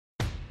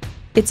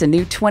It's a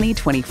new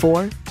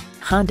 2024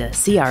 Honda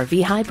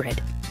CR-V Hybrid.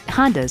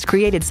 Honda's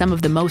created some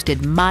of the most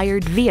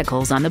admired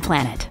vehicles on the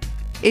planet.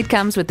 It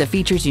comes with the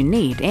features you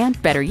need and,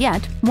 better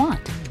yet,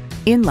 want.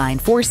 Inline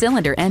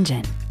 4-cylinder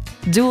engine,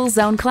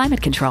 dual-zone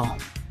climate control,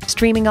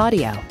 streaming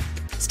audio,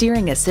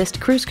 steering assist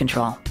cruise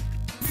control,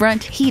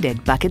 front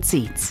heated bucket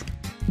seats,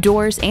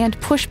 doors and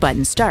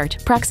push-button start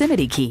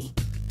proximity key,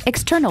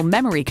 external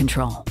memory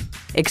control,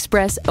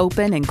 express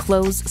open and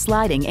close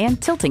sliding and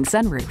tilting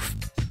sunroof,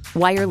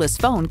 wireless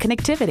phone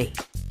connectivity,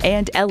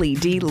 and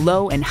LED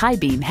low and high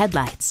beam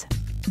headlights.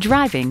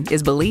 Driving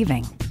is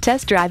believing.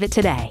 Test drive it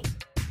today.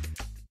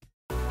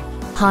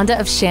 Honda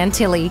of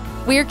Chantilly.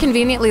 We're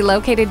conveniently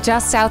located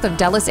just south of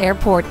Dulles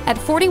Airport at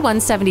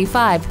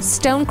 4175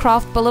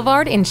 Stonecroft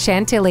Boulevard in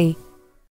Chantilly.